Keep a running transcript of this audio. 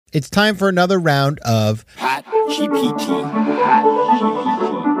It's time for another round of PatGPT.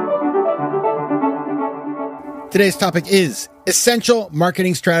 Today's topic is essential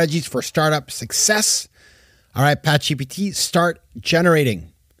marketing strategies for startup success. All right, PatGPT, start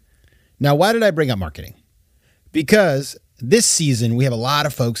generating. Now, why did I bring up marketing? Because this season, we have a lot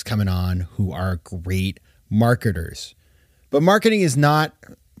of folks coming on who are great marketers. But marketing is not,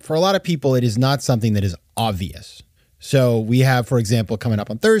 for a lot of people, it is not something that is obvious. So we have, for example, coming up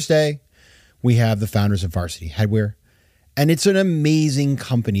on Thursday, we have the founders of Varsity Headwear. And it's an amazing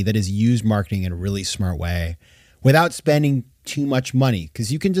company that has used marketing in a really smart way without spending too much money,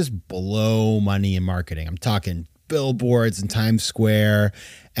 because you can just blow money in marketing. I'm talking billboards in Times Square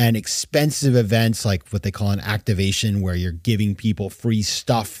and expensive events like what they call an activation, where you're giving people free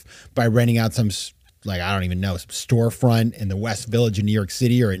stuff by renting out some, like, I don't even know, some storefront in the West Village in New York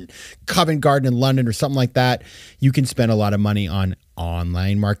City or in Covent Garden in London or something like that. You can spend a lot of money on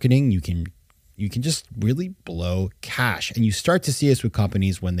online marketing. You can just really blow cash. And you start to see this with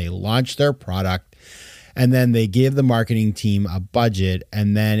companies when they launch their product and then they give the marketing team a budget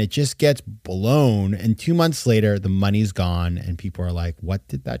and then it just gets blown. And 2 months later, the money's gone and people are like, what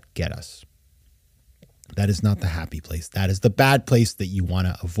did that get us? That is not the happy place. That is the bad place that you want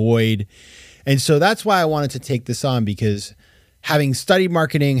to avoid. And so that's why I wanted to take this on, because having studied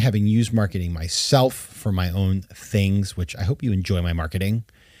marketing, having used marketing myself for my own things, which I hope you enjoy my marketing,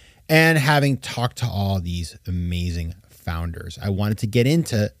 and having talked to all these amazing founders, I wanted to get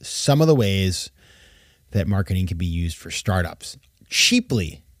into some of the ways that marketing can be used for startups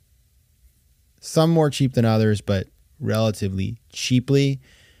cheaply. Some more cheap than others, but relatively cheaply.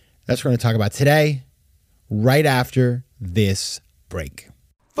 That's what we're going to talk about today, right after this break.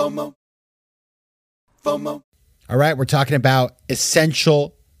 FOMO. All right, we're talking about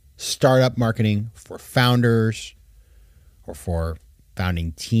essential startup marketing for founders or for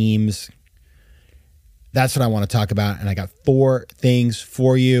founding teams. That's what I want to talk about, and I got 4 things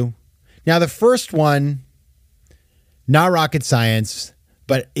for you. Now, the first one, not rocket science,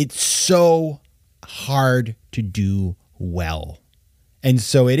 but it's so hard to do well. And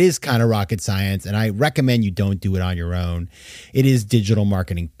so it is kind of rocket science, and I recommend you don't do it on your own. It is digital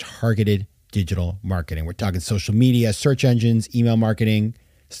marketing, targeted digital marketing. We're talking social media, search engines, email marketing,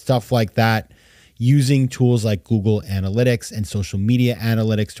 stuff like that, using tools like Google Analytics and social media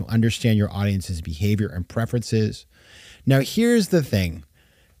analytics to understand your audience's behavior and preferences. Now, here's the thing.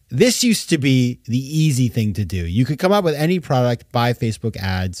 This used to be the easy thing to do. You could come up with any product, buy Facebook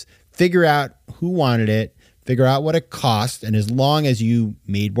ads, figure out who wanted it, figure out what it cost, and as long as you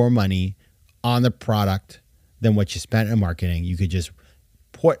made more money on the product than what you spent in marketing, you could just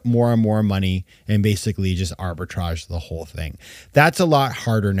put more and more money and basically just arbitrage the whole thing. That's a lot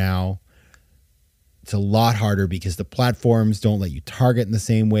harder now. It's a lot harder because the platforms don't let you target in the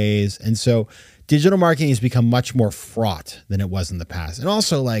same ways. And so digital marketing has become much more fraught than it was in the past. And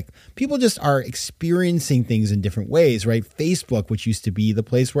also, like, people just are experiencing things in different ways, right? Facebook, which used to be the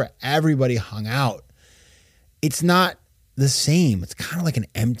place where everybody hung out, it's not the same. It's kind of like an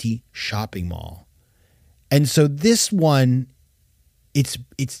empty shopping mall. And so this one, it's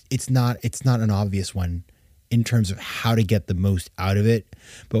not an obvious one in terms of how to get the most out of it.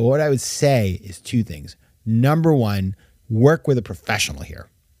 But what I would say is 2 things. Number one, work with a professional here.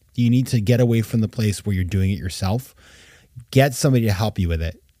 You need to get away from the place where you're doing it yourself. Get somebody to help you with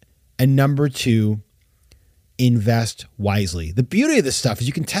it. And number 2, invest wisely. The beauty of this stuff is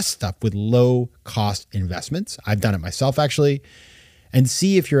you can test stuff with low cost investments. I've done it myself, actually, and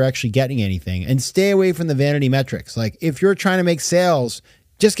see if you're actually getting anything, and stay away from the vanity metrics. Like, if you're trying to make sales,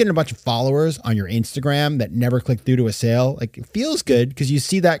 just getting a bunch of followers on your Instagram that never click through to a sale, like, it feels good because you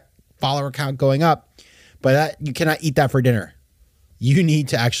see that follower count going up, but you cannot eat that for dinner. You need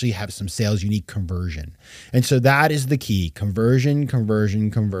to actually have some sales. You need conversion. And so that is the key. Conversion.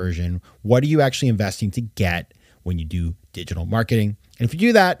 What are you actually investing to get when you do digital marketing? And if you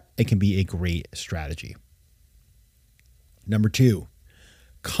do that, it can be a great strategy. Number 2,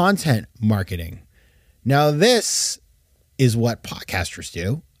 content marketing. Now, this is what podcasters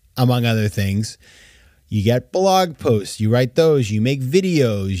do, among other things. You get blog posts, you write those, you make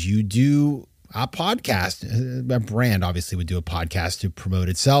videos, you do a podcast. A brand obviously would do a podcast to promote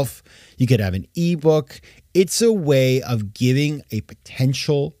itself. You could have an ebook. It's a way of giving a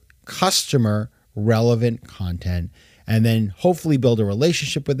potential customer relevant content and then hopefully build a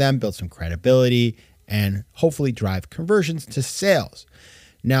relationship with them, build some credibility, and hopefully drive conversions to sales.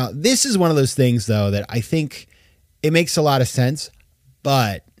 Now, this is one of those things, though, that I think it makes a lot of sense,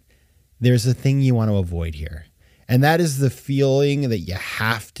 but there's a thing you want to avoid here. And that is the feeling that you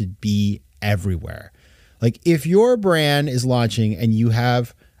have to be everywhere. Like, if your brand is launching and you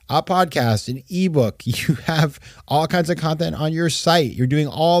have a podcast, an ebook, you have all kinds of content on your site, you're doing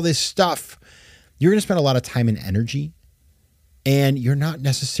all this stuff, you're going to spend a lot of time and energy, and you're not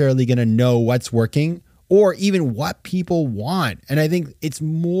necessarily going to know what's working or even what people want. And I think it's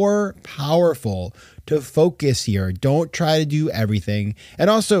more powerful to focus here. Don't try to do everything. And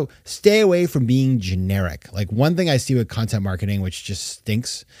also stay away from being generic. Like one thing I see with content marketing, which just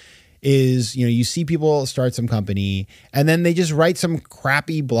stinks, is, you see people start some company and then they just write some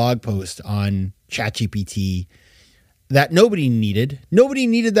crappy blog post on ChatGPT that nobody needed. Nobody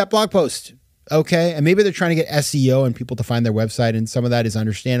needed that blog post. Okay. And maybe they're trying to get SEO and people to find their website, and some of that is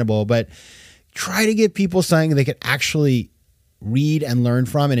understandable, but try to give people something they could actually read and learn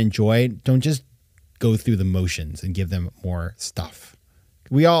from and enjoy. Don't just go through the motions and give them more stuff.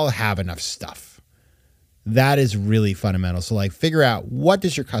 We all have enough stuff. That is really fundamental. So figure out, what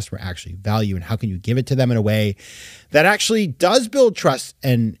does your customer actually value and how can you give it to them in a way that actually does build trust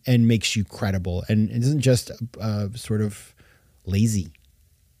and makes you credible and isn't just sort of lazy.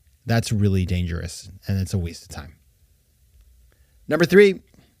 That's really dangerous and it's a waste of time. Number 3,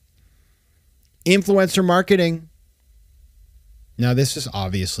 influencer marketing. Now, this is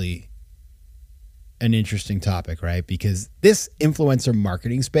obviously an interesting topic, right? Because this influencer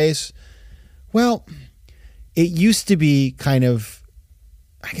marketing space, well, it used to be kind of,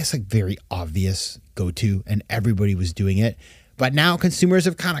 I guess, very obvious go-to and everybody was doing it. But now consumers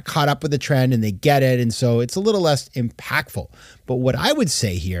have kind of caught up with the trend and they get it. And so it's a little less impactful. But what I would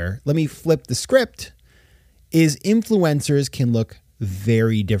say here, let me flip the script, is influencers can look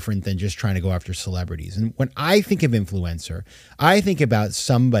very different than just trying to go after celebrities. And when I think of influencer, I think about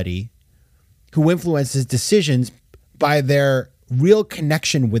somebody who influences decisions by their real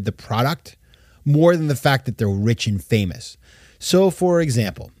connection with the product more than the fact that they're rich and famous. So for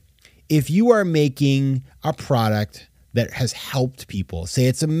example, if you are making a product that has helped people, say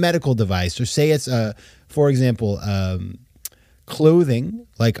it's a medical device, or say it's for example, clothing,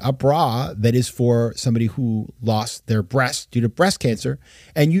 like a bra that is for somebody who lost their breast due to breast cancer,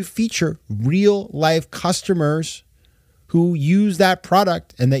 and you feature real life customers who use that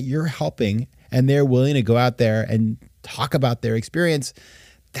product and that you're helping, and they're willing to go out there and talk about their experience,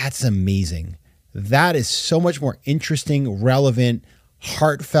 that's amazing. That is so much more interesting, relevant,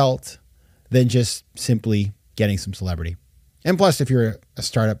 heartfelt than just simply getting some celebrity. And plus, if you're a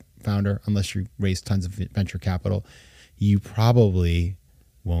startup founder, unless you raise tons of venture capital, you probably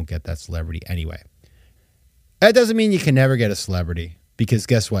won't get that celebrity anyway. That doesn't mean you can never get a celebrity, because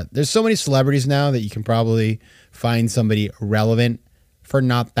guess what? There's so many celebrities now that you can probably find somebody relevant for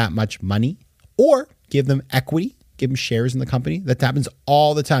not that much money, or give them equity, give them shares in the company. That happens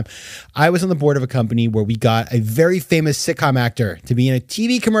all the time. I was on the board of a company where we got a very famous sitcom actor to be in a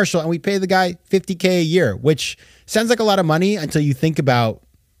TV commercial, and we paid the guy $50K a year, which sounds like a lot of money until you think about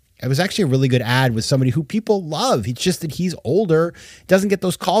it was actually a really good ad with somebody who people love. It's just that he's older, doesn't get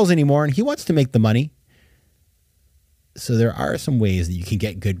those calls anymore, and he wants to make the money. So there are some ways that you can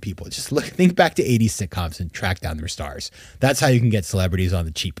get good people. Just think back to 80s sitcoms and track down their stars. That's how you can get celebrities on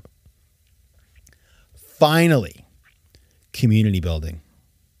the cheap. Finally, community building.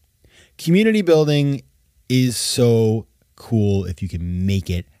 Community building is so cool if you can make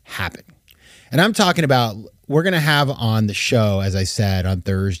it happen. And I'm talking about, we're going to have on the show, as I said, on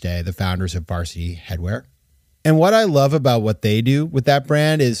Thursday, the founders of Varsity Headwear. And what I love about what they do with that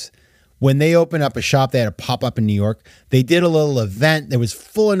brand is when they opened up a shop, they had a pop-up in New York. They did a little event that was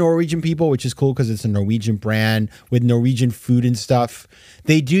full of Norwegian people, which is cool because it's a Norwegian brand with Norwegian food and stuff.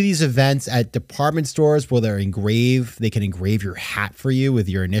 They do these events at department stores where they can engrave your hat for you with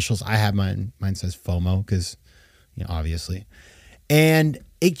your initials. I have mine says FOMO because, obviously. And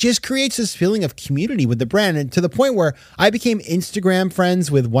it just creates this feeling of community with the brand, and to the point where I became Instagram friends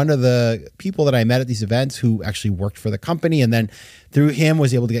with one of the people that I met at these events who actually worked for the company, and then through him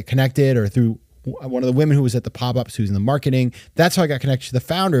was able to get connected, or through one of the women who was at the pop-ups who's in the marketing. That's how I got connected to the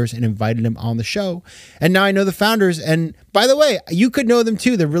founders and invited them on the show. And now I know the founders, and by the way, you could know them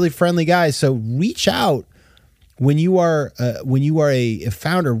too. They're really friendly guys. So reach out. When you are a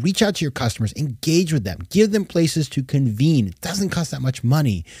founder, reach out to your customers, engage with them, give them places to convene. It doesn't cost that much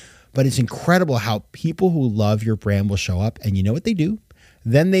money, but it's incredible how people who love your brand will show up. And you know what they do?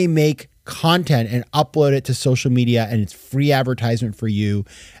 Then they make content and upload it to social media, and it's free advertisement for you.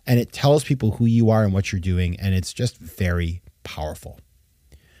 And it tells people who you are and what you're doing. And it's just very powerful.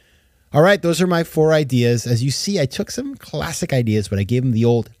 All right, those are my 4 ideas. As you see, I took some classic ideas, but I gave them the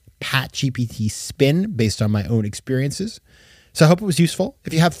old PatGPT spin based on my own experiences. So I hope it was useful.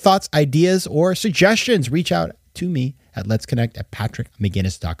 If you have thoughts, ideas, or suggestions, reach out to me at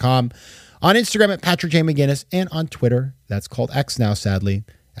letsconnect@patrickmcginnis.com, on Instagram at Patrick J. McGinnis, and on Twitter, that's called X now, sadly,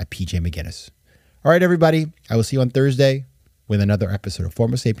 at PJ McGinnis. All right, everybody. I will see you on Thursday with another episode of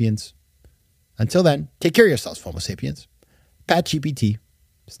FOMO Sapiens. Until then, take care of yourselves, FOMO Sapiens. PatGPT,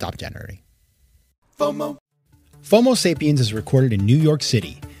 stop generating. FOMO. FOMO Sapiens is recorded in New York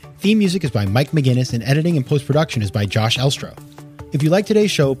City. Theme music is by Mike McGinnis and editing and post-production is by Josh Elstro. If you like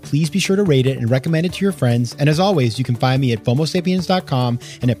today's show, please be sure to rate it and recommend it to your friends. And as always, you can find me at FOMOSapiens.com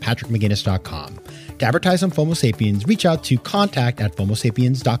and at PatrickMcGinnis.com. To advertise on FOMO Sapiens, reach out to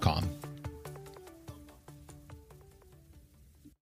contact@FOMOSapiens.com.